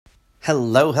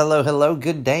Hello, hello, hello,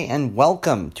 good day, and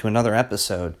welcome to another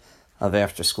episode of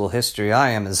After School History. I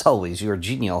am, as always, your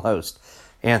genial host,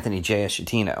 Anthony J.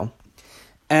 Eschettino.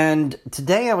 And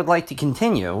today I would like to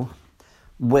continue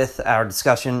with our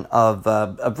discussion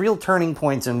of real turning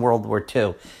points in World War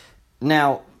II.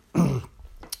 Now,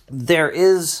 there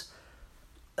is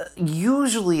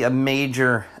usually a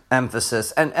major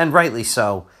emphasis, and rightly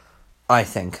so, I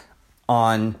think,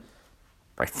 on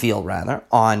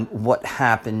what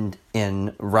happened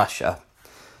in Russia.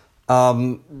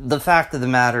 The fact of the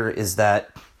matter is that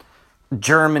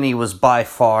Germany was by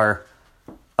far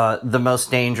the most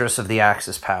dangerous of the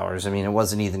Axis powers. I mean, it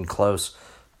wasn't even close.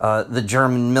 The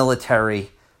German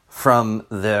military, from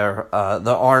the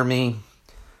army,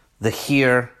 the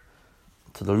Heer,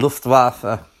 to the Luftwaffe,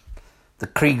 the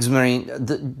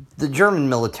Kriegsmarine, the German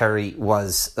military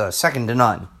was second to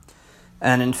none.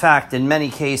 And in fact, in many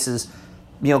cases,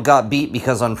 got beat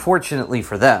because unfortunately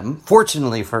for them,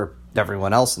 fortunately for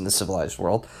everyone else in the civilized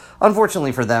world,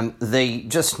 unfortunately for them, they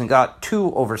just got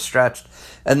too overstretched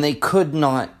and they could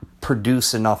not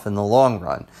produce enough in the long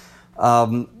run.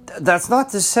 That's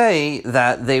not to say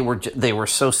that they were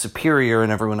so superior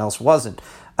and everyone else wasn't.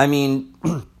 I mean,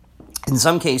 in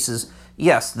some cases,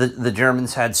 yes, the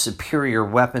Germans had superior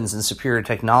weapons and superior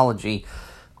technology,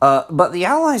 but the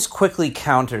Allies quickly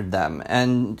countered them,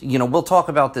 and, we'll talk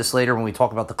about this later when we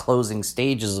talk about the closing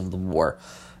stages of the war.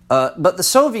 But the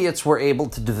Soviets were able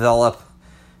to develop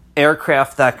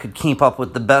aircraft that could keep up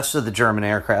with the best of the German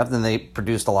aircraft, and they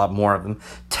produced a lot more of them.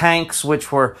 Tanks,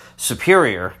 which were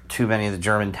superior to many of the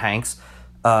German tanks,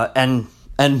 and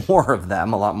more of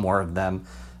them, a lot more of them.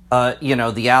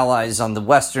 The Allies on the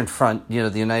Western Front,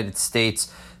 the United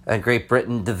States and Great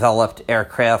Britain developed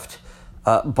aircraft,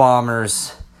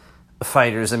 bombers,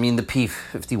 fighters. I mean, the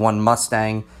P-51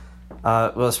 Mustang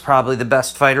was probably the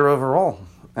best fighter overall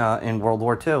in World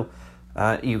War II.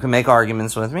 You can make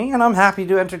arguments with me, and I'm happy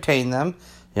to entertain them.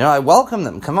 I welcome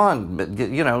them. Come on, but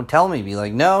tell me. Be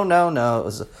like, no. It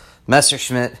was a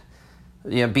Messerschmitt,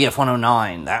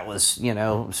 Bf-109. That was,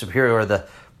 superior. Or the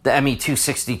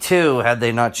Me-262, had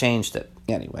they not changed it.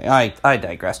 Anyway, I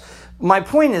digress. My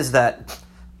point is that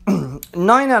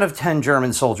 9 out of 10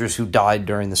 German soldiers who died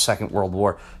during the Second World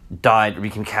War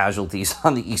became casualties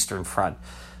on the Eastern Front.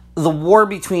 The war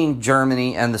between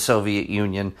Germany and the Soviet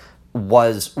Union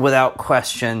was, without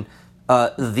question,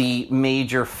 the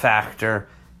major factor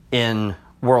in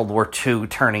World War II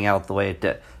turning out the way it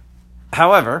did.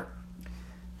 However,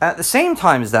 at the same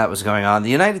time as that was going on,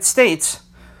 the United States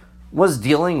was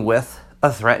dealing with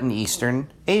a threat in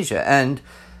Eastern Asia. And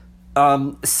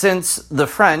since the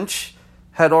French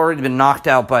had already been knocked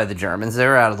out by the Germans, they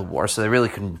were out of the war, so they really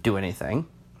couldn't do anything.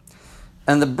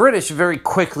 And the British, very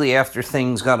quickly after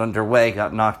things got underway,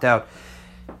 got knocked out.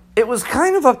 It was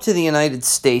kind of up to the United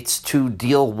States to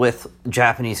deal with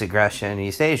Japanese aggression in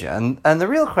East Asia. And the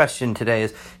real question today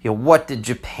is, what did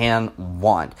Japan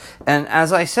want? And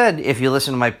as I said, if you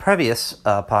listen to my previous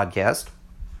podcast,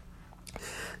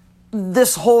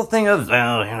 this whole thing of,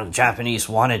 the Japanese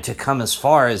wanted to come as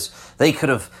far as they could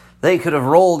have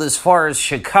rolled as far as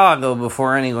Chicago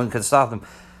before anyone could stop them.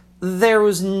 There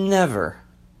was never,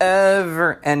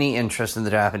 ever any interest in the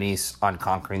Japanese on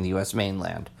conquering the U.S.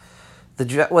 mainland.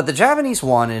 What the Japanese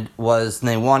wanted was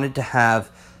they wanted to have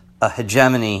a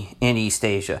hegemony in East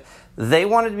Asia. They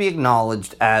wanted to be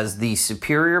acknowledged as the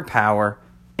superior power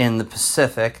in the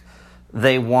Pacific.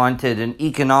 They wanted an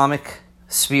economic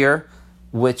sphere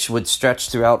which would stretch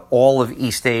throughout all of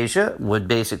East Asia, would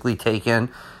basically take in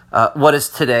what is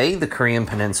today the Korean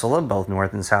Peninsula, both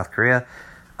North and South Korea,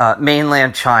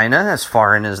 mainland China, as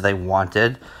far in as they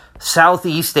wanted,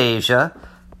 Southeast Asia,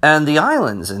 and the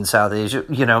islands in South Asia,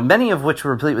 many of which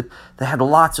were replete with,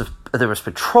 there was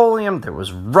petroleum, there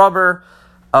was rubber,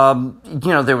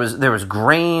 there was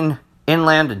grain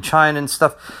inland in China and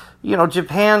stuff.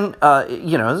 Japan,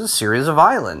 is a series of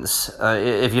islands.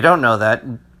 If you don't know that,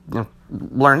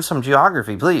 learn some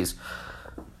geography, please.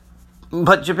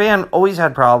 But Japan always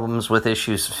had problems with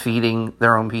issues feeding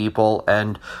their own people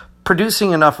and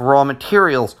producing enough raw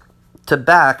materials to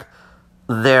back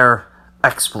their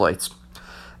exploits.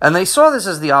 And they saw this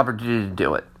as the opportunity to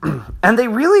do it. And they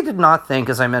really did not think,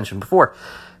 as I mentioned before,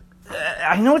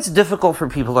 I know it's difficult for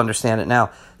people to understand it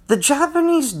now, the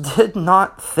Japanese did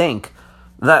not think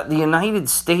that the United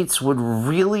States would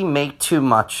really make too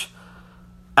much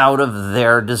out of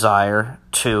their desire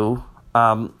to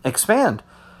expand.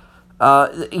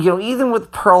 Even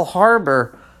with Pearl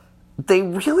Harbor, they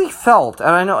really felt, and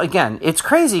I know, again, it's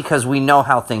crazy because we know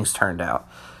how things turned out,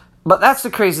 but that's the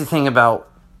crazy thing about,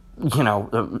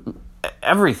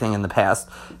 everything in the past.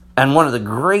 And one of the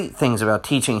great things about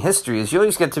teaching history is you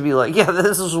always get to be like, yeah,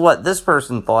 this is what this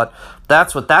person thought.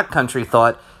 That's what that country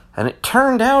thought. And it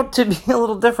turned out to be a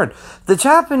little different. The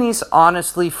Japanese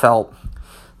honestly felt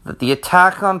that the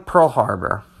attack on Pearl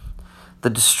Harbor, the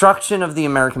destruction of the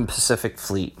American Pacific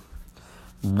Fleet,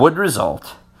 would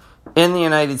result in the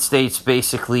United States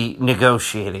basically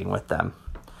negotiating with them.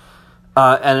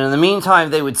 And in the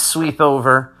meantime, they would sweep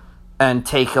over and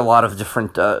take a lot of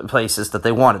different places that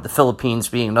they wanted, the Philippines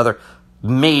being another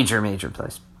major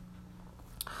place.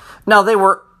 Now, they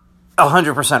were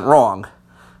 100% wrong,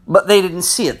 but they didn't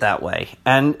see it that way.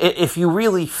 And if you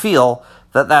really feel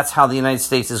that that's how the United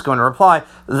States is going to reply,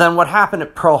 then what happened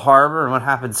at Pearl Harbor and what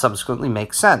happened subsequently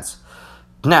makes sense.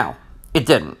 Now, it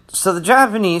didn't. So the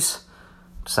Japanese,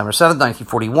 December 7th,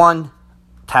 1941,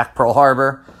 attacked Pearl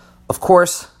Harbor. Of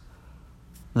course,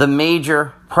 the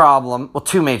major problem, well,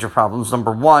 two major problems.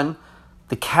 Number one,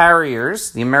 the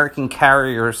carriers, the American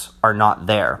carriers, are not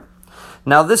there.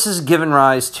 Now, this has given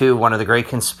rise to one of the great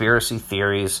conspiracy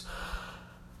theories.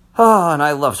 Oh, and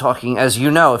I love talking, as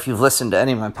you know, if you've listened to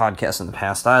any of my podcasts in the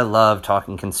past, I love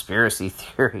talking conspiracy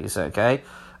theories, okay?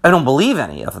 I don't believe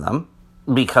any of them,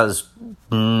 because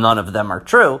none of them are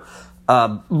true,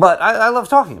 but I love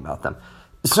talking about them.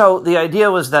 So the idea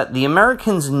was that the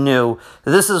Americans knew,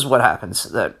 this is what happens,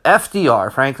 that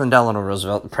FDR, Franklin Delano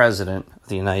Roosevelt, the president of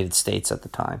the United States at the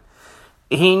time,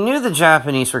 he knew the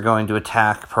Japanese were going to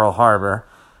attack Pearl Harbor,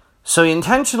 so he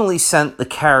intentionally sent the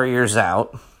carriers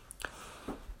out,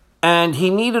 and he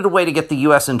needed a way to get the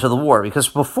U.S. into the war, because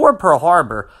before Pearl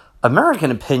Harbor, American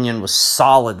opinion was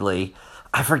solidly,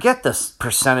 I forget this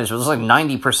percentage, it was like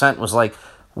 90% was like,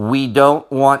 we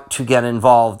don't want to get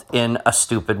involved in a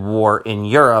stupid war in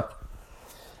Europe.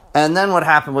 And then what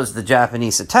happened was the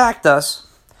Japanese attacked us,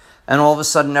 and all of a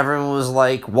sudden everyone was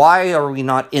like, why are we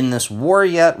not in this war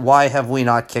yet? Why have we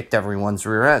not kicked everyone's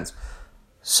rear ends?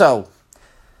 So,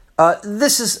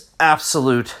 this is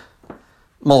absolute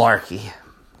malarkey,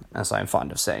 as I'm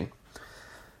fond of saying.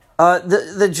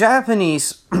 The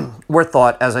Japanese were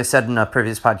thought, as I said in a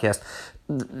previous podcast,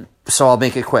 so I'll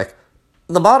make it quick.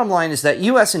 The bottom line is that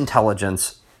U.S.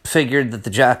 intelligence figured that the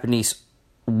Japanese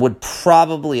would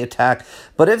probably attack,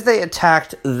 but if they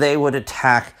attacked, they would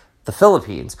attack the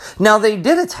Philippines. Now, they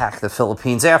did attack the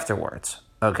Philippines afterwards,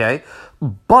 okay?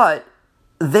 But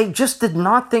they just did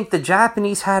not think the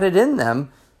Japanese had it in them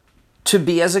to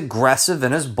be as aggressive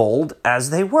and as bold as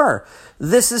they were.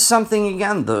 This is something,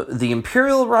 again, the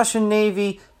Imperial Russian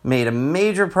Navy made a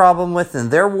major problem with in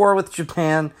their war with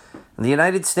Japan, the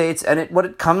United States, and what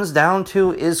it comes down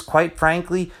to is, quite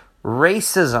frankly,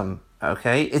 racism,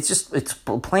 okay? It's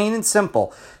plain and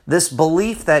simple. This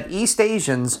belief that East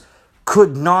Asians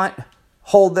could not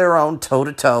hold their own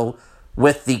toe-to-toe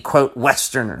with the, quote,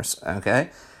 Westerners, okay?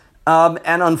 And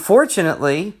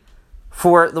unfortunately,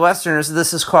 for the Westerners,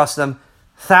 this has cost them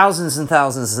thousands and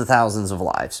thousands and thousands of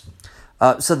lives.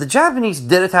 So the Japanese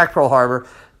did attack Pearl Harbor.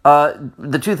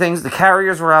 The two things, the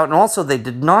carriers were out, and also they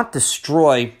did not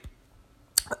destroy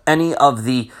any of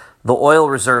the oil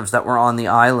reserves that were on the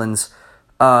islands.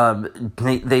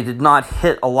 They did not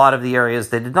hit a lot of the areas.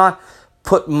 They did not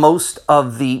put most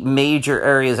of the major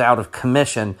areas out of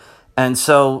commission. And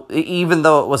so even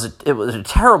though it was a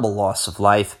terrible loss of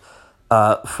life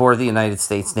for the United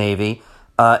States Navy,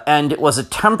 and it was a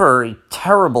temporary,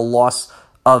 terrible loss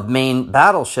of main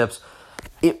battleships,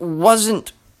 it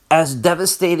wasn't as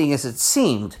devastating as it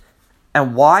seemed.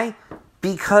 And why?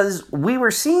 Because we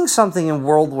were seeing something in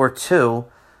World War II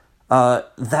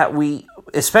that we,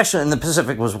 especially in the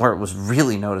Pacific, was where it was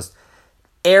really noticed.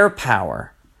 Air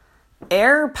power.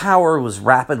 Air power was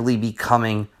rapidly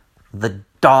becoming the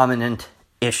dominant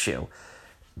issue.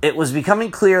 It was becoming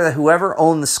clear that whoever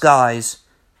owned the skies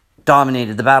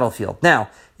dominated the battlefield. Now,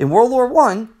 in World War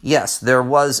I, yes, there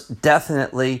was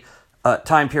definitely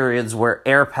time periods where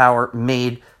air power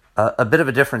made a bit of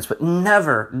a difference, but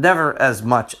never as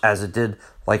much as it did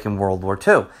like in World War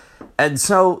II. And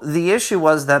so the issue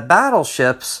was that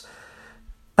battleships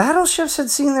had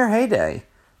seen their heyday.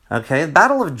 Okay, the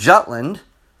Battle of Jutland,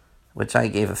 which I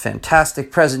gave a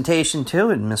fantastic presentation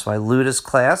to in Miss Wailuta's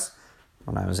class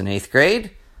when I was in 8th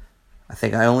grade. I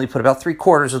think I only put about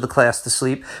 3/4 of the class to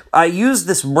sleep. I used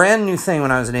this brand new thing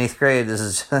when I was in 8th grade. This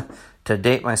is to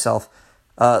date myself.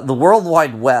 The World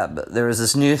Wide Web. There was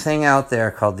this new thing out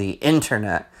there called the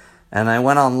Internet. And I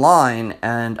went online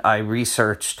and I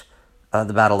researched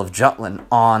the Battle of Jutland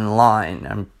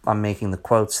online. I'm making the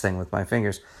quotes thing with my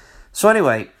fingers. So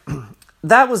anyway,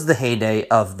 that was the heyday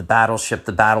of the battleship,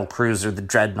 the battle cruiser, the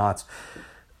dreadnoughts.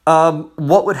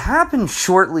 What would happen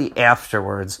shortly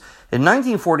afterwards, in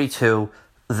 1942,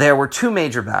 there were two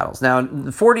major battles. Now,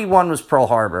 41 was Pearl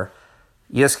Harbor.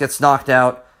 U.S. gets knocked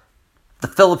out. The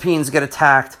Philippines get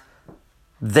attacked.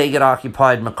 They get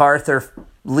occupied. MacArthur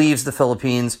leaves the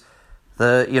Philippines.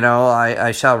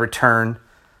 I shall return.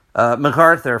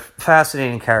 MacArthur,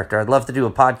 fascinating character. I'd love to do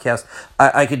a podcast.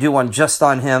 I could do one just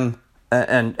on him,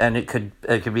 and it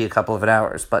could be a couple of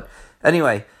hours. But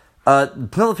anyway, the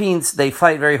Philippines, they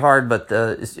fight very hard, but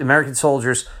the American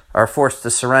soldiers are forced to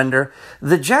surrender.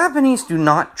 The Japanese do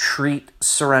not treat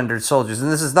surrendered soldiers,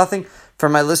 and this is nothing for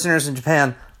my listeners in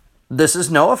Japan. This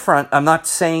is no affront. I'm not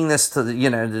saying this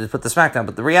to put the smack down,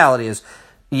 but the reality is,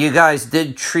 you guys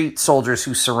did treat soldiers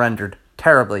who surrendered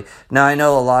terribly. Now, I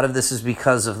know a lot of this is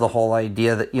because of the whole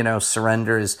idea that,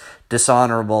 surrender is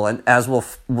dishonorable. And as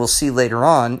we'll see later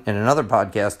on in another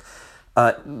podcast,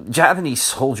 Japanese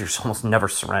soldiers almost never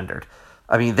surrendered.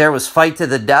 I mean, there was fight to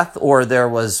the death, or there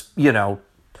was,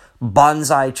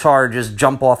 banzai charges,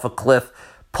 jump off a cliff,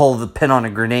 pull the pin on a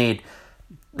grenade.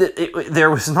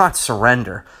 There was not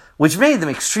surrender, which made them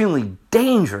extremely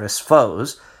dangerous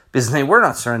foes because they were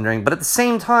not surrendering. But at the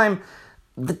same time,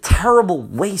 the terrible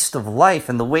waste of life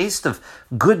and the waste of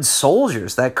good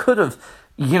soldiers that could have,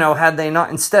 had they not,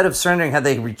 instead of surrendering, had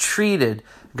they retreated,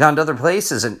 gone to other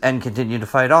places and continued to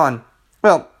fight on.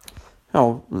 Well,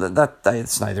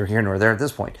 it's neither here nor there at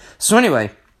this point. So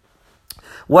anyway,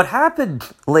 what happened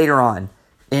later on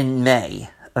in May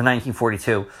of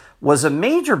 1942 was a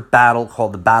major battle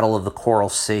called the Battle of the Coral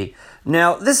Sea.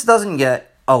 Now, this doesn't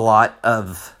get a lot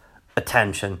of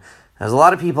attention. There's a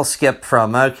lot of people skip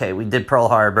from, okay, we did Pearl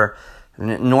Harbor.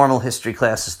 In normal history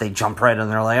classes, they jump right in.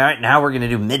 They're like, all right, now we're going to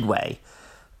do Midway.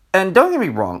 And don't get me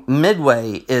wrong,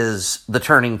 Midway is the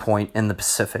turning point in the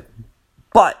Pacific.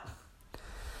 But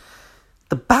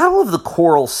the Battle of the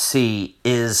Coral Sea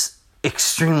is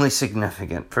extremely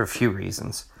significant for a few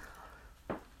reasons.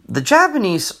 The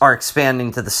Japanese are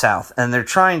expanding to the south, and they're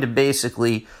trying to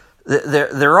basically,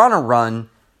 they're on a run,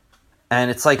 and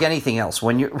it's like anything else.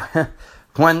 When you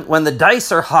when the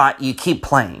dice are hot, you keep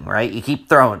playing, right? You keep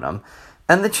throwing them.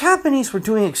 And the Japanese were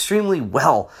doing extremely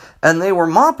well, and they were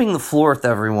mopping the floor with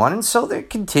everyone, and so they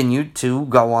continued to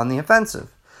go on the offensive.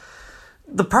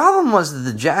 The problem was that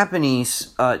the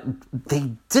Japanese,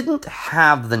 they didn't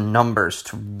have the numbers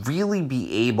to really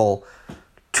be able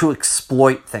to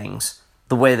exploit things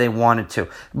the way they wanted to.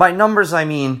 By numbers, I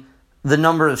mean the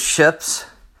number of ships.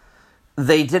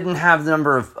 They didn't have the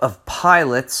number of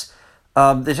pilots.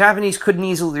 The Japanese couldn't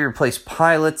easily replace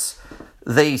pilots.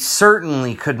 They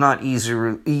certainly could not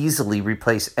easily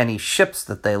replace any ships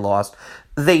that they lost.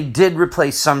 They did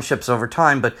replace some ships over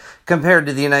time, but compared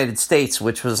to the United States,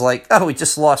 which was like, oh, we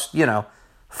just lost,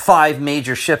 5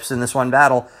 major ships in this one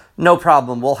battle, no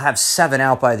problem, we'll have 7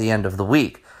 out by the end of the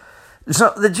week.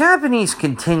 So the Japanese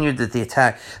continued the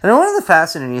attack. And one of the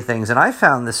fascinating things, and I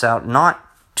found this out not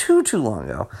too long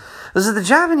ago, was that the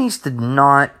Japanese did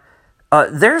not,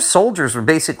 their soldiers were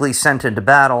basically sent into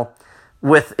battle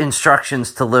with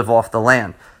instructions to live off the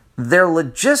land. Their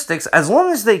logistics, as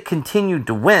long as they continued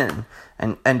to win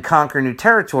and conquer new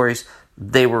territories,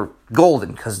 they were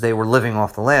golden because they were living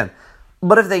off the land.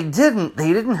 But if they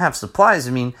didn't have supplies.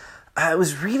 I mean, I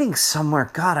was reading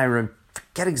somewhere, God, I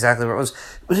forget exactly where it was,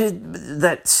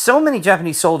 that so many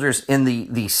Japanese soldiers in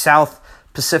the South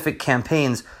Pacific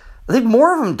campaigns, I think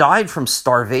more of them died from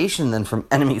starvation than from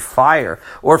enemy fire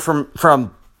or from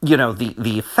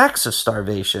the effects of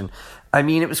starvation. I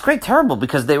mean, it was quite terrible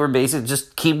because they were basically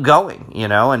just keep going,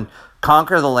 and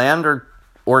conquer the land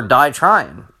or die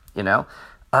trying, and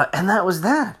that was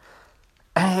that.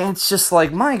 And it's just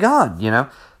like, my God,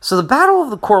 So the Battle of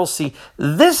the Coral Sea,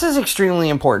 this is extremely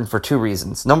important for 2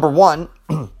 reasons. Number one,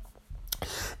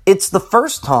 it's the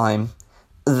first time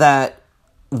that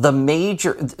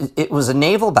it was a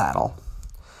naval battle,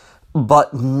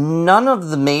 but none of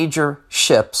the major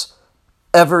ships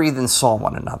ever even saw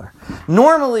one another.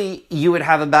 Normally, you would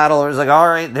have a battle where it's like, all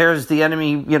right, there's the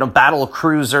enemy, battle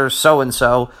cruiser,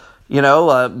 so-and-so,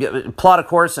 plot a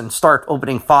course and start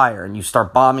opening fire, and you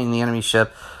start bombing the enemy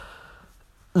ship.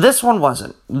 This one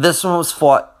wasn't. This one was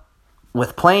fought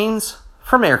with planes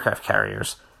from aircraft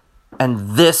carriers,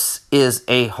 and this is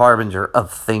a harbinger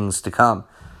of things to come.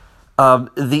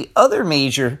 The other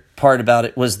major part about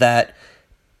it was that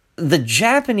the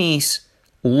Japanese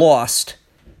lost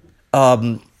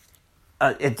 2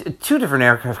 different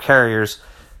aircraft carriers,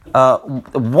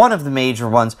 one of the major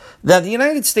ones. Now, the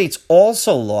United States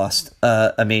also lost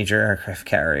a major aircraft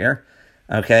carrier,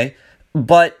 okay?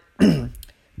 But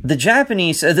the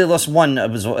Japanese, they lost one, it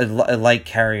was a light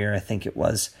carrier, I think it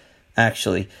was,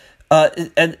 actually.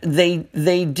 And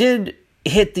they did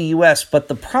hit the U.S., but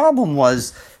the problem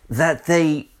was that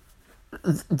they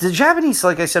the Japanese,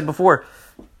 like I said before,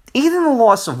 even the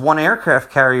loss of one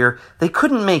aircraft carrier, they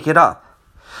couldn't make it up.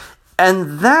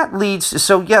 And that leads to,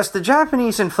 so yes, the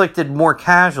Japanese inflicted more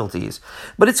casualties,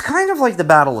 but it's kind of like the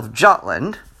Battle of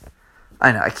Jutland.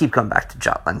 I know, I keep coming back to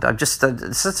Jutland. I'm just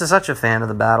such a fan of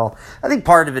the battle. I think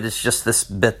part of it is just this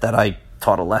bit that I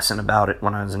taught a lesson about it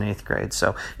when I was in 8th grade,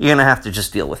 so you're going to have to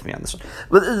just deal with me on this one.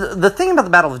 But the thing about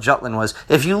the Battle of Jutland was,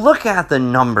 if you look at the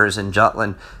numbers in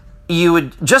Jutland, you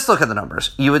would just look at the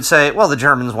numbers. You would say, well, the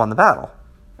Germans won the battle.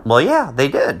 Well, yeah, they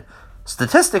did.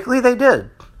 Statistically, they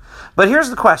did. But here's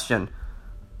the question.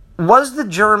 Was the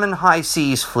German High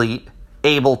Seas Fleet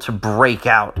able to break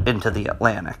out into the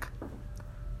Atlantic?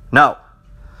 No.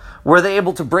 Were they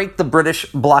able to break the British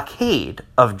blockade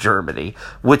of Germany,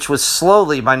 which was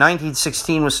slowly, by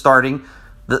 1916, was starting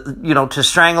to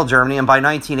strangle Germany, and by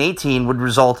 1918 would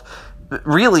result,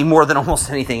 really more than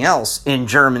almost anything else, in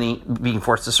Germany being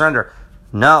forced to surrender?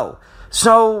 No.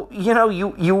 So,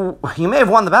 you may have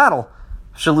won the battle,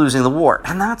 but you're losing the war.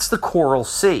 And that's the Coral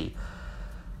Sea.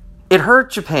 It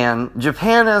hurt Japan.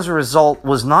 Japan, as a result,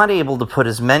 was not able to put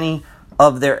as many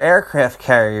of their aircraft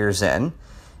carriers in.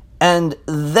 And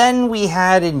then we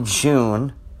had, in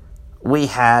June,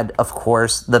 of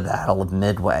course, the Battle of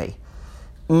Midway.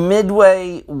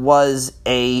 Midway was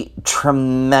a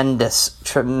tremendous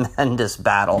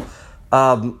battle.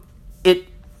 It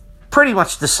pretty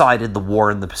much decided the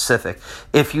war in the Pacific.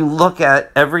 If you look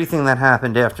at everything that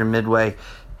happened after Midway,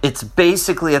 it's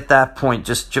basically at that point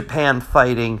just Japan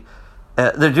fighting.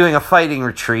 They're doing a fighting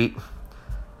retreat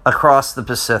across the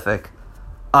Pacific,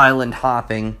 island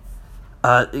hopping.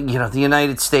 The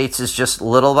United States is just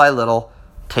little by little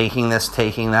taking this,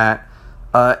 taking that.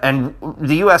 And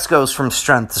the U.S. goes from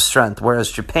strength to strength,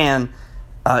 whereas Japan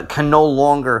can no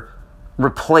longer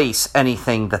replace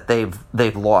anything that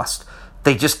they've lost.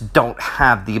 They just don't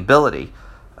have the ability.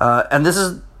 And this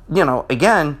is,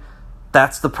 again,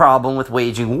 that's the problem with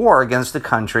waging war against a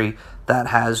country that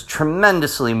has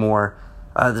tremendously more,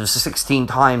 there's 16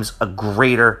 times a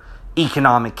greater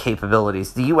economic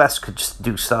capabilities. The U.S. could just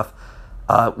do stuff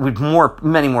with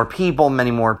many more people,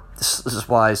 many more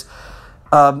supplies.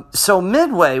 So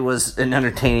Midway was an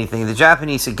entertaining thing. The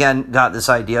Japanese, again, got this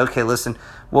idea, okay, listen,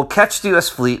 we'll catch the U.S.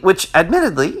 fleet, which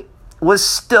admittedly we were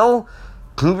still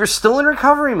in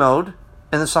recovery mode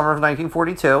in the summer of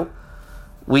 1942.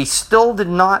 We still did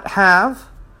not have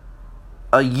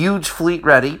a huge fleet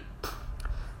ready,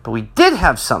 but we did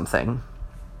have something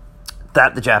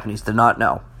that the Japanese did not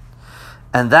know.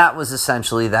 And that was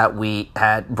essentially that we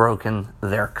had broken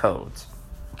their codes.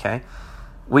 Okay?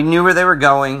 We knew where they were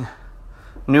going,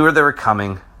 knew where they were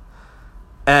coming,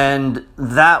 and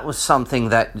that was something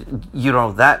that,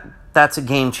 that's a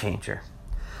game changer.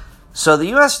 So the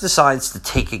U.S. decides to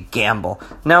take a gamble.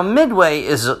 Now, Midway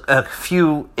is a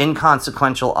few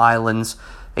inconsequential islands.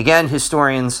 Again,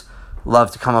 historians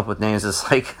love to come up with names. It's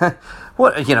like,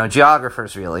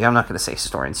 geographers, really. I'm not going to say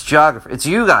historians. Geographers. It's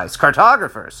you guys,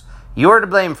 cartographers. You're to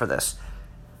blame for this.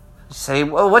 Say,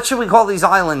 well, what should we call these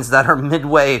islands that are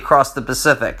midway across the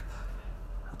Pacific?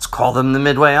 Let's call them the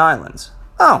Midway Islands.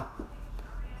 Oh,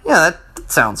 yeah, that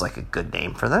sounds like a good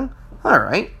name for them. All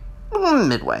right,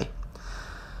 Midway.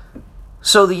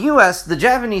 So the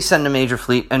Japanese send a major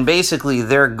fleet, and basically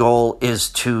their goal is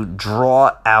to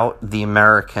draw out the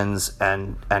Americans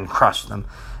and crush them.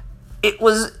 It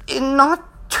was in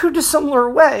not too dissimilar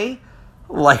way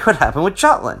like what happened with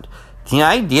Jutland. The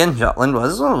idea in Jutland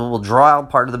was, we'll draw out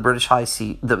part of the British High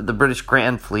Sea, the British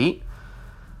Grand Fleet,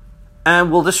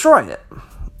 and we'll destroy it.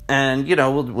 And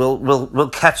we'll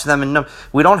catch them. And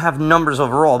we don't have numbers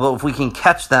overall, but if we can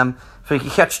catch them, if we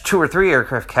can catch 2 or 3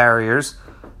 aircraft carriers,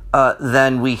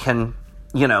 then we can,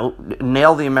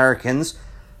 nail the Americans.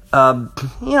 Then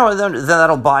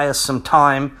that'll buy us some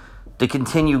time to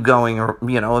continue going,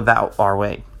 about our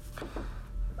way.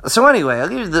 So anyway, I'll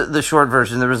give you the short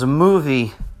version. There was a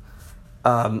movie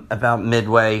about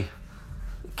Midway.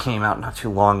 It came out not too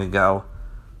long ago.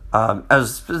 It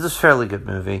was a fairly good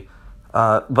movie.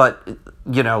 But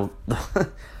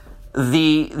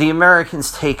the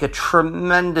Americans take a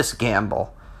tremendous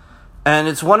gamble. And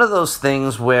it's one of those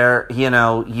things where,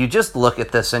 you just look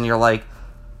at this and you're like,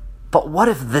 but what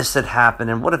if this had happened?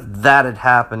 And what if that had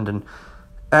happened?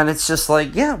 And it's just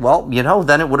like, yeah, well,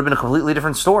 then it would have been a completely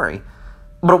different story.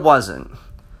 But it wasn't.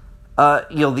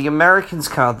 The Americans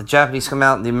come out, the Japanese come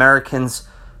out, and the Americans,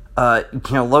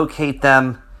 locate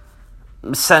them,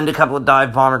 send a couple of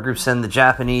dive bomber groups in, the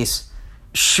Japanese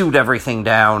shoot everything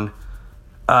down.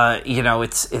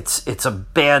 It's a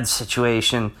bad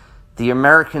situation. The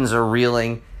Americans are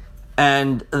reeling,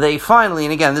 and they finally,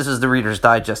 and again, this is the Reader's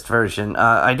Digest version.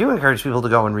 I do encourage people to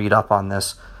go and read up on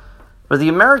this. But the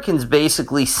Americans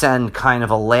basically send kind of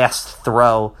a last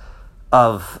throw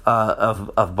of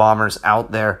bombers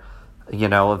out there,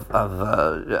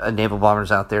 of naval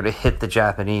bombers out there to hit the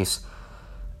Japanese.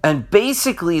 And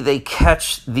basically they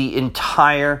catch the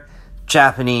entire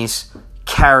Japanese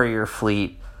carrier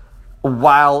fleet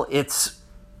while it's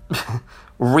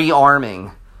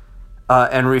rearming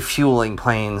and refueling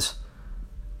planes.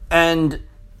 And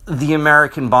the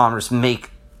American bombers make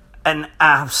an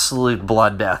absolute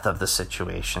bloodbath of the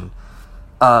situation.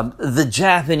 The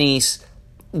Japanese,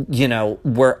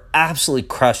 were absolutely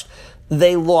crushed.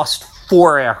 They lost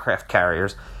 4 aircraft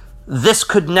carriers. This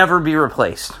could never be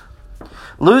replaced.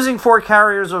 Losing 4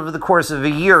 carriers over the course of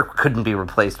a year couldn't be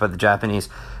replaced by the Japanese.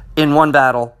 In one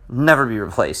battle, never be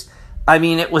replaced. I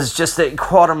mean, it was just they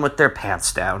caught them with their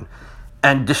pants down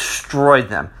and destroyed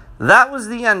them. That was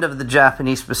the end of the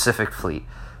Japanese Pacific Fleet.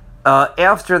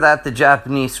 After that, the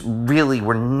Japanese really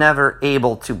were never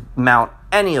able to mount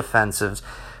any offensives.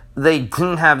 They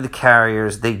didn't have the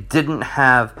carriers. They didn't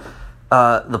have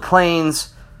the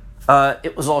planes.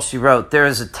 It was all she wrote. There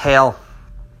is a tale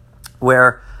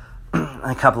where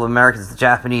a couple of Americans, the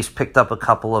Japanese, picked up a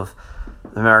couple of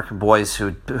American boys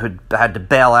who had to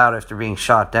bail out after being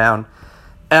shot down.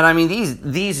 And I mean,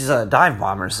 these dive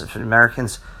bombers,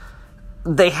 Americans,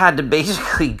 they had to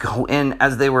basically go in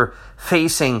as they were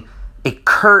facing a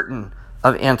curtain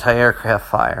of anti-aircraft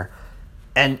fire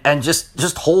and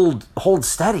just hold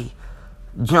steady.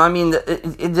 I mean,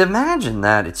 imagine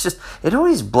that. It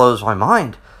always blows my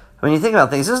mind when you think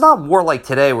about things. It's not war like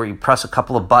today where you press a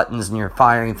couple of buttons and you're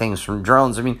firing things from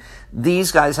drones. I mean,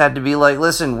 these guys had to be like,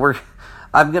 listen,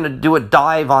 I'm going to do a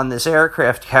dive on this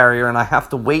aircraft carrier and I have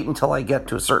to wait until I get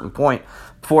to a certain point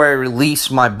before I release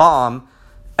my bomb.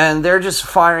 And they're just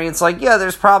firing. It's like, yeah,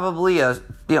 there's probably a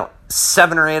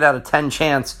 7 or 8 out of 10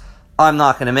 chance I'm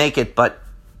not going to make it, but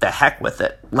the heck with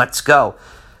it. Let's go.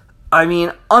 I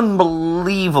mean,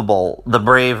 unbelievable, the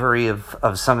bravery of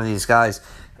some of these guys.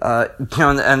 And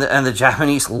the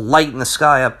Japanese lighten the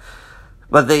sky up.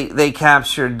 But they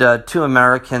captured 2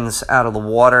 Americans out of the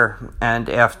water, and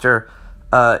after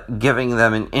giving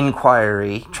them an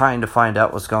inquiry, trying to find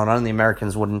out what's going on, the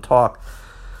Americans wouldn't talk.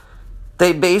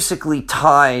 They basically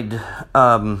tied,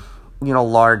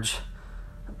 large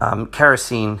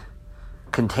kerosene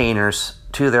containers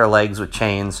to their legs with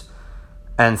chains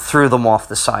and threw them off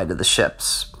the side of the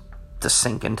ships to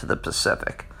sink into the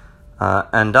Pacific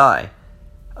and die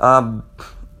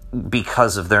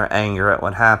because of their anger at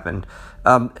what happened.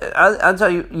 I'll tell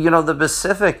you, the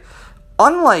Pacific,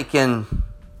 unlike in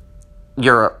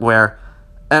Europe where,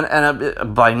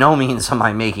 and by no means am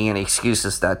I making any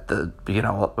excuses that the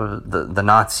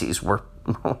Nazis were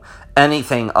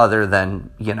anything other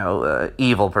than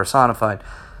evil personified,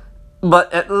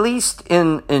 but at least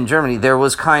in Germany there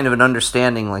was kind of an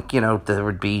understanding, like there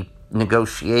would be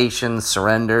negotiations,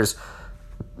 surrenders,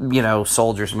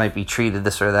 soldiers might be treated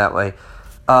this or that way.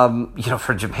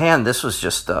 For Japan, this was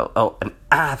just an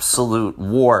absolute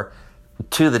war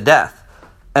to the death.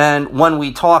 And when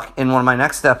we talk in one of my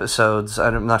next episodes,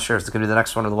 I'm not sure if it's going to be the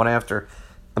next one or the one after,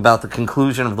 about the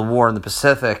conclusion of the war in the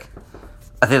Pacific,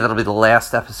 I think that'll be the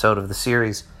last episode of the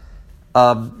series.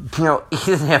 Even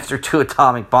after 2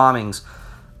 atomic bombings,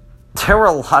 there were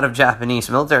a lot of Japanese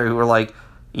military who were like,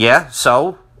 yeah,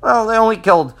 so? Well, they only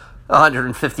killed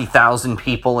 150,000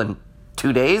 people in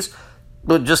 2 days.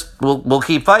 But we'll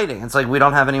keep fighting. It's like, we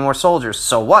don't have any more soldiers.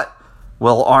 So what?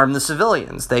 We'll arm the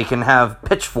civilians. They can have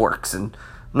pitchforks and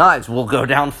knives. We'll go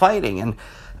down fighting. And,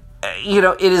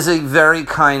 it is a very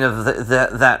kind of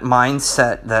that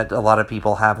mindset that a lot of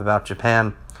people have about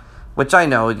Japan, which I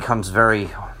know it becomes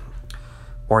very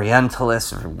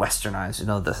orientalist or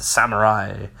westernized, the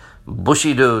samurai,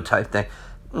 bushido type thing.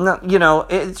 No,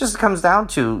 it just comes down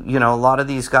to, a lot of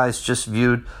these guys just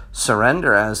viewed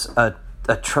surrender as a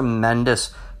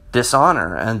tremendous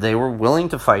dishonor, and they were willing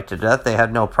to fight to death. They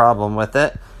had no problem with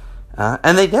it,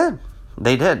 and they did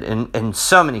in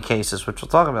so many cases, which we'll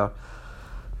talk about.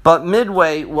 But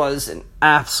Midway was an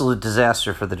absolute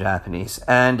disaster for the Japanese,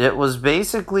 and it was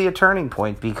basically a turning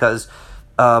point because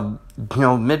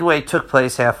Midway took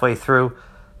place halfway through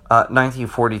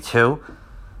 1942.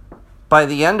 By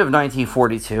the end of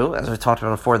 1942, as we talked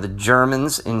about before, the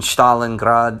Germans in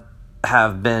Stalingrad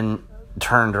have been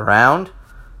turned around.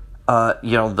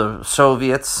 The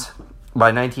Soviets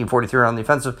by 1943 are on the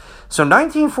offensive. So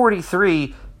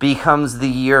 1943 becomes the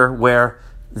year where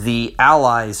the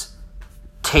Allies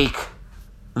take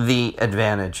the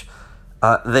advantage.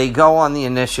 They go on the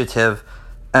initiative,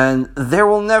 and there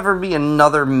will never be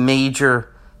another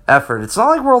major effort. It's not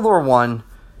like World War I.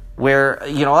 where,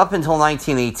 up until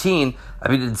 1918, I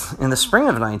mean, in the spring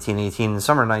of 1918, in the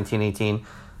summer of 1918,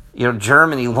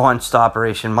 Germany launched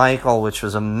Operation Michael, which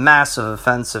was a massive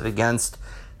offensive against,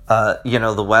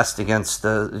 the West, against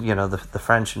the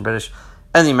French and British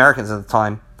and the Americans at the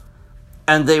time.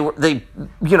 And they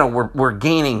were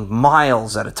gaining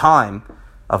miles at a time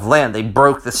of land. They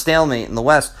broke the stalemate in the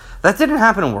West. That didn't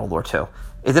happen in World War II.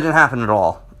 It didn't happen at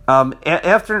all.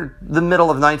 After the middle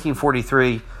of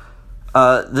 1943,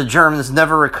 the Germans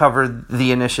never recovered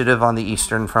the initiative on the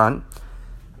Eastern Front.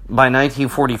 By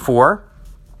 1944,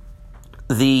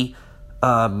 the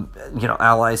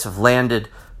Allies have landed.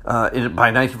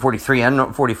 By 1943 and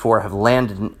 1944, have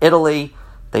landed in Italy.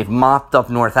 They've mopped up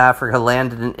North Africa,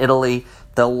 landed in Italy.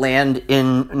 They'll land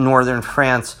in northern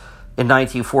France in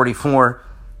 1944.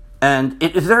 And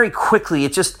it very quickly,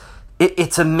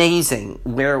 it's amazing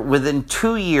where within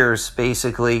 2 years,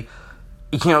 basically,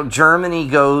 Germany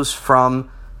goes from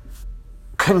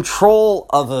control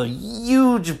of a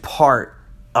huge part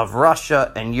of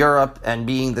Russia and Europe and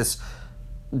being this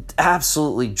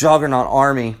absolutely juggernaut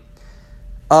army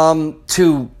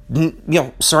to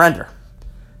surrender.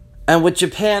 And with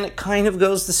Japan, it kind of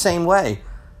goes the same way.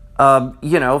 From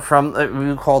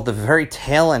we call it the very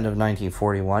tail end of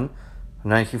 1941,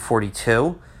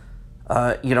 1942.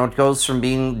 It goes from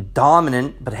being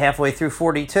dominant, but halfway through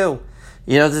 42.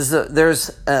 There's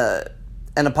an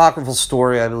apocryphal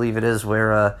story, I believe it is,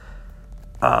 where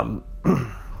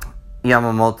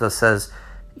Yamamoto says,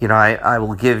 I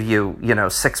will give you,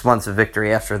 6 months of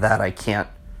victory. After that, I can't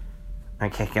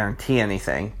guarantee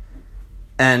anything.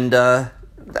 And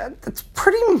that's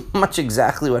pretty much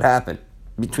exactly what happened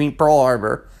between Pearl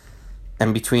Harbor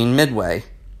and between Midway.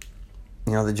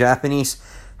 The Japanese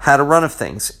had a run of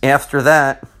things. After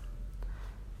that,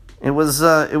 it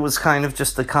was kind of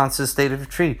just a constant state of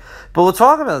retreat. But we'll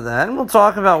talk about that, and we'll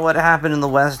talk about what happened in the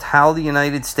West, how the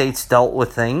United States dealt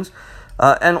with things,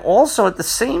 and also at the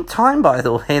same time, by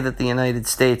the way, that the United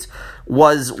States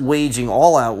was waging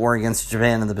all-out war against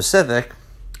Japan in the Pacific,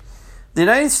 the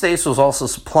United States was also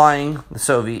supplying the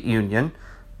Soviet Union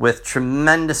with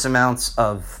tremendous amounts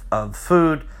of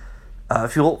food,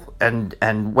 fuel,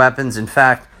 and weapons. In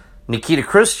fact, Nikita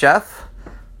Khrushchev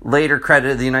later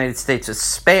credited the United States as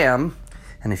spam,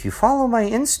 and if you follow my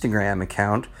Instagram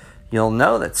account, you'll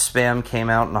know that spam came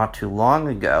out not too long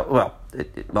ago. Well,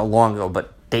 long ago,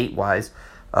 but date-wise,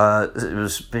 it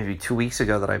was maybe 2 weeks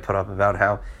ago that I put up about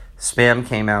how spam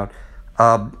came out.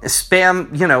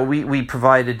 Spam, we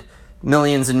provided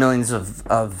millions and millions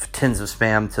of tins of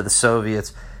spam to the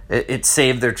Soviets. It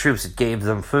saved their troops. It gave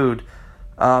them food.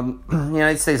 The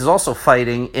United States is also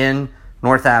fighting in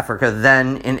North Africa,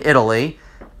 then in Italy,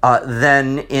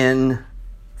 then in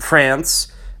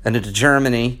France, and into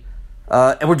Germany.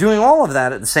 And we're doing all of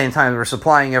that at the same time. We're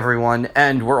supplying everyone,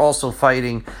 and we're also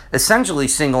fighting essentially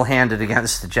single-handed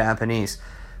against the Japanese.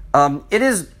 It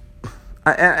is,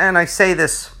 and I say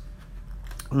this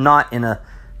not in a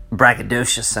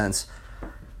braggadocious sense,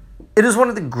 it is one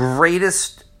of the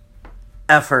greatest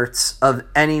efforts of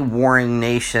any warring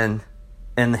nation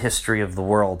in the history of the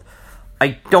world.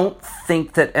 I don't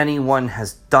think that anyone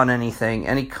has done anything,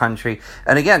 any country.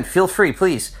 And again, feel free,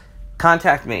 please,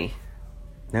 contact me.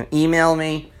 Email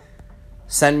me,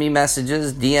 send me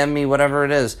messages, DM me, whatever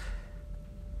it is.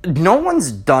 No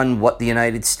one's done what the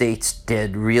United States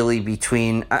did, really,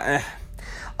 between,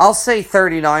 I'll say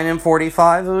 39 and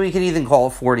 45. We could even call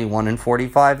it 41 and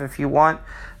 45 if you want.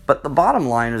 But the bottom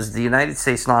line is the United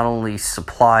States not only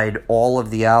supplied all of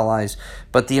the Allies,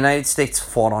 but the United States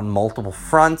fought on multiple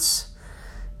fronts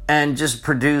and just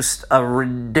produced a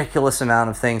ridiculous amount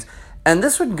of things. And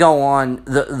this would go on,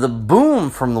 the boom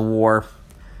from the war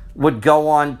would go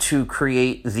on to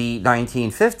create the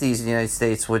 1950s in the United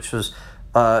States, which was,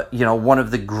 one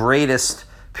of the greatest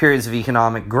periods of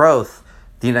economic growth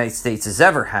the United States has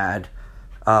ever had.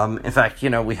 In fact,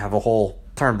 we have a whole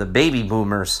term, the baby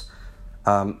boomers,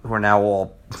 who are now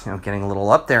all, getting a little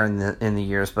up there in the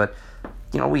years, but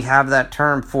we have that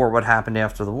term for what happened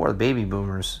after the war, the baby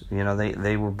boomers.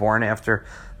 They were born after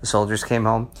the soldiers came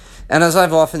home. And as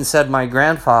I've often said, my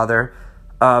grandfather,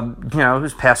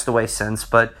 who's passed away since,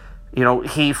 but,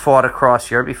 he fought across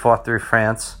Europe. He fought through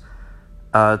France,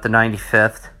 the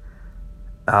 95th.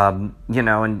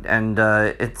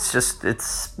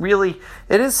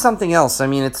 It is something else. I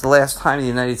mean, it's the last time the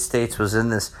United States was in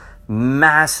this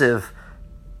massive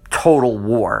total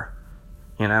war,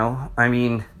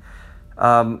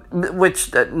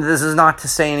 which this is not to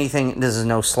say anything. This is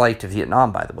no slight to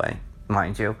Vietnam, by the way,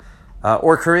 mind you,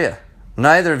 or Korea.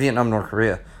 Neither Vietnam nor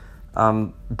Korea.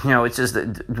 It's just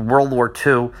that World War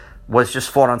II was just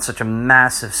fought on such a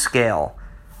massive scale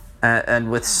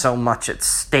and with so much at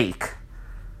stake,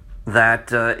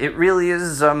 that it really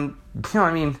is, had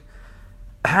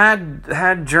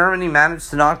Germany managed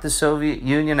to knock the Soviet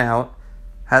Union out,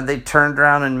 had they turned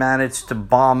around and managed to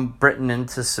bomb Britain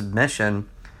into submission,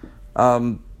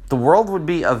 the world would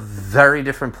be a very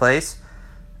different place.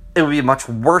 It would be a much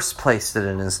worse place than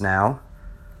it is now,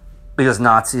 because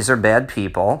Nazis are bad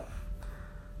people.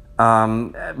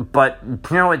 But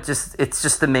it's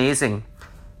just amazing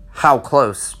how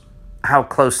close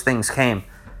things came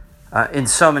in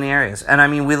so many areas. And I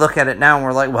mean, we look at it now and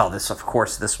we're like, well, this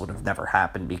would have never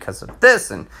happened because of this,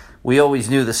 and we always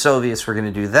knew the Soviets were going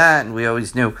to do that, and we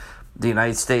always knew the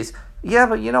United States. Yeah,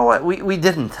 but you know what? We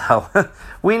didn't, though.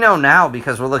 We know now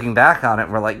because we're looking back on it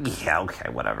and we're like, yeah, okay,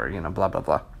 whatever, blah, blah,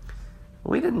 blah.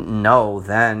 We didn't know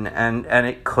then, and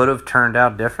it could have turned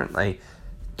out differently.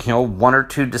 One or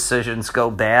two decisions go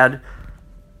bad,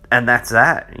 and that's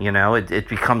that. It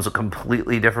becomes a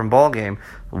completely different ballgame.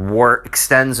 War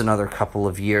extends another couple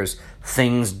of years.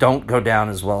 Things don't go down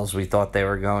as well as we thought they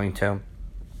were going to.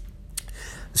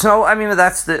 So, I mean,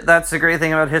 that's the great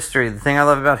thing about history. The thing I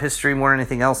love about history more than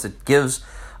anything else, it gives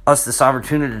us this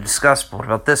opportunity to discuss, what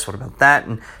about this, what about that,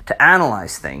 and to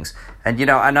analyze things. And,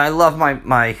 and I love my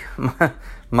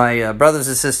brothers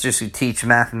and sisters who teach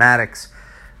mathematics.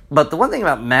 But the one thing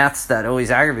about maths that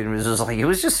always aggravated me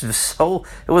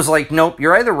was like, nope,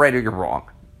 you're either right or you're wrong.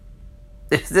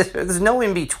 There's no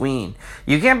in between.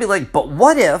 You can't be like, but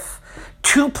what if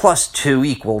 2 plus 2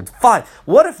 equaled 5?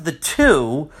 What if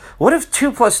 2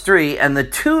 plus 3 and the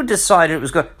 2 decided it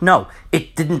was good? No,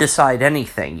 it didn't decide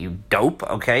anything, you dope,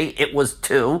 okay? It was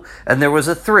 2 and there was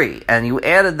a 3 and you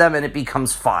added them and it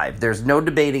becomes 5. There's no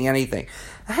debating anything.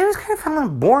 I was kind of found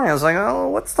it boring. I was like, oh,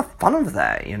 what's the fun of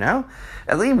that,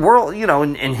 At least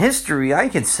in history, I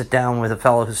can sit down with a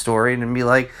fellow historian and be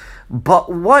like,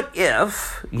 but what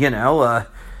if,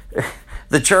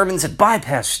 the Germans had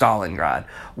bypassed Stalingrad?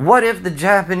 What if the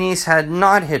Japanese had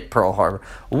not hit Pearl Harbor?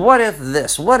 What if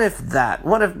this? What if that?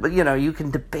 What if, you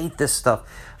can debate this stuff.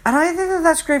 And I think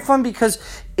that's great fun because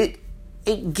it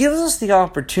gives us the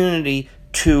opportunity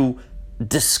to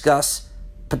discuss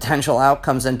potential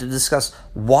outcomes and to discuss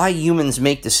why humans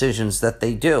make decisions that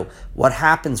they do. What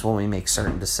happens when we make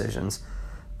certain decisions?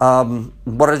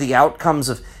 What are the outcomes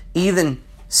of even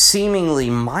seemingly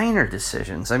minor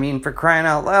decisions? I mean, for crying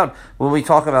out loud, when we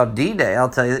talk about D-Day, I'll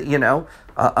tell you,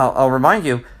 I'll remind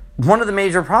you, one of the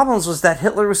major problems was that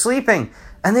Hitler was sleeping,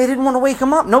 and they didn't want to wake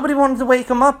him up. Nobody wanted to wake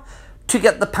him up to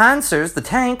get the Panzers, the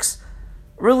tanks,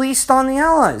 released on the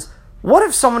Allies. What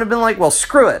if someone had been like, well,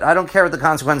 screw it, I don't care what the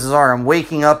consequences are, I'm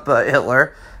waking up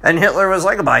Hitler, and Hitler was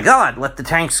like, oh my God, let the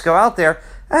tanks go out there,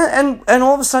 and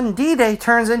all of a sudden D-Day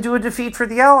turns into a defeat for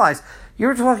the Allies.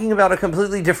 You're talking about a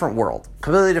completely different world,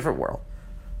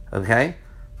 okay?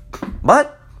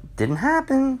 But didn't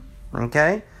happen,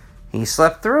 okay? He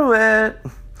slept through it.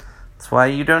 That's why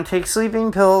you don't take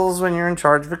sleeping pills when you're in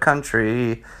charge of a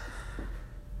country.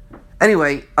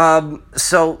 Anyway,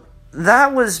 so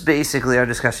that was basically our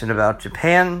discussion about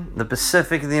Japan, the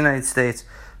Pacific, and the United States.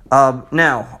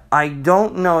 Now, I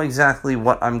don't know exactly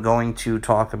what I'm going to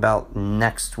talk about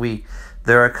next week.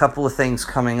 There are a couple of things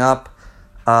coming up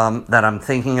that I'm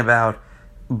thinking about,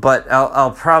 but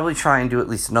I'll probably try and do at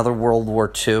least another World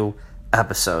War II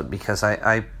episode because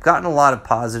I've gotten a lot of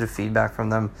positive feedback from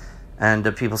them,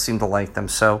 and people seem to like them,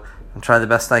 so I'll try the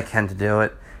best I can to do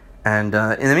it. And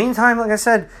in the meantime, like I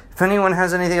said, if anyone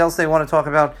has anything else they want to talk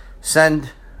about, send,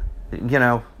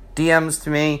 DMs to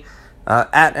me,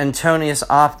 at Antonius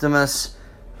Optimus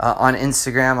on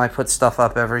Instagram. I put stuff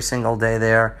up every single day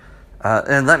there.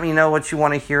 And let me know what you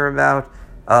want to hear about.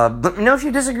 Let me know if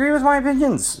you disagree with my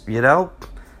opinions, I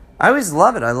always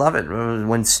love it. I love it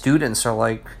when students are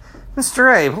like,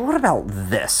 Mr. A, what about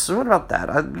this? What about that?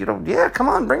 Yeah, come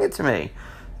on, bring it to me.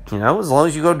 As long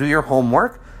as you go do your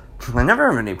homework, I never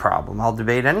have any problem. I'll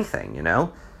debate anything,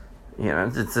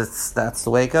 that's the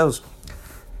way it goes.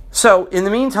 So, in the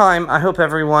meantime, I hope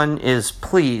everyone is,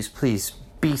 please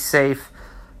be safe.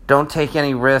 Don't take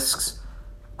any risks.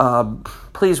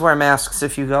 Please wear masks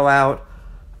if you go out.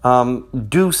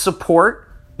 Do support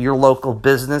your local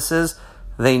businesses.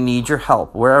 They need your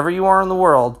help. Wherever you are in the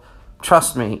world,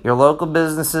 trust me, your local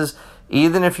businesses,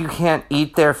 even if you can't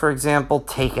eat there, for example,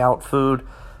 take out food.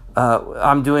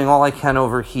 I'm doing all I can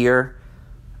over here,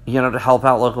 to help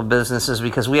out local businesses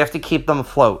because we have to keep them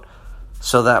afloat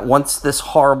so that once this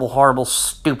horrible, horrible,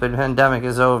 stupid pandemic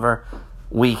is over,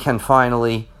 we can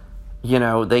finally,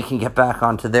 they can get back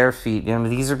onto their feet.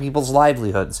 These are people's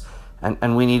livelihoods,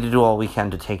 and we need to do all we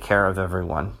can to take care of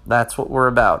everyone. That's what we're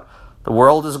about. The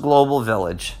world is a global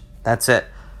village. That's it.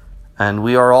 And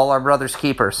we are all our brother's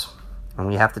keepers. and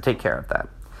we have to take care of that.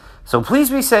 So please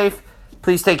be safe.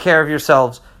 Please take care of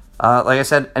yourselves. Like I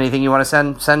said, anything you want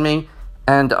to send me,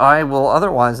 and I will,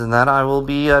 otherwise than that, I will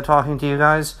be talking to you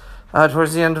guys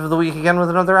towards the end of the week again with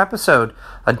another episode.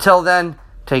 Until then,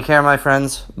 take care, my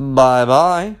friends.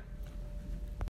 Bye-bye.